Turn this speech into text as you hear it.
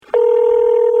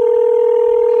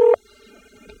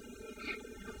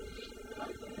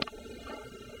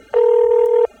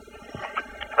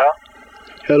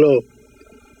Hello.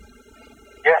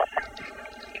 Yes.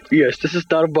 Yes, this is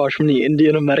Tarbosh from the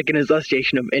Indian American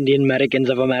Association of Indian Americans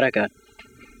of America.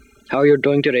 How are you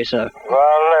doing today, sir?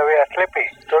 Well, we are sleepy.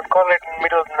 Don't call it in the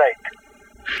middle of the night.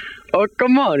 Oh,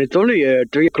 come on. It's only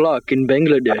 3 o'clock in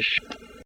Bangladesh.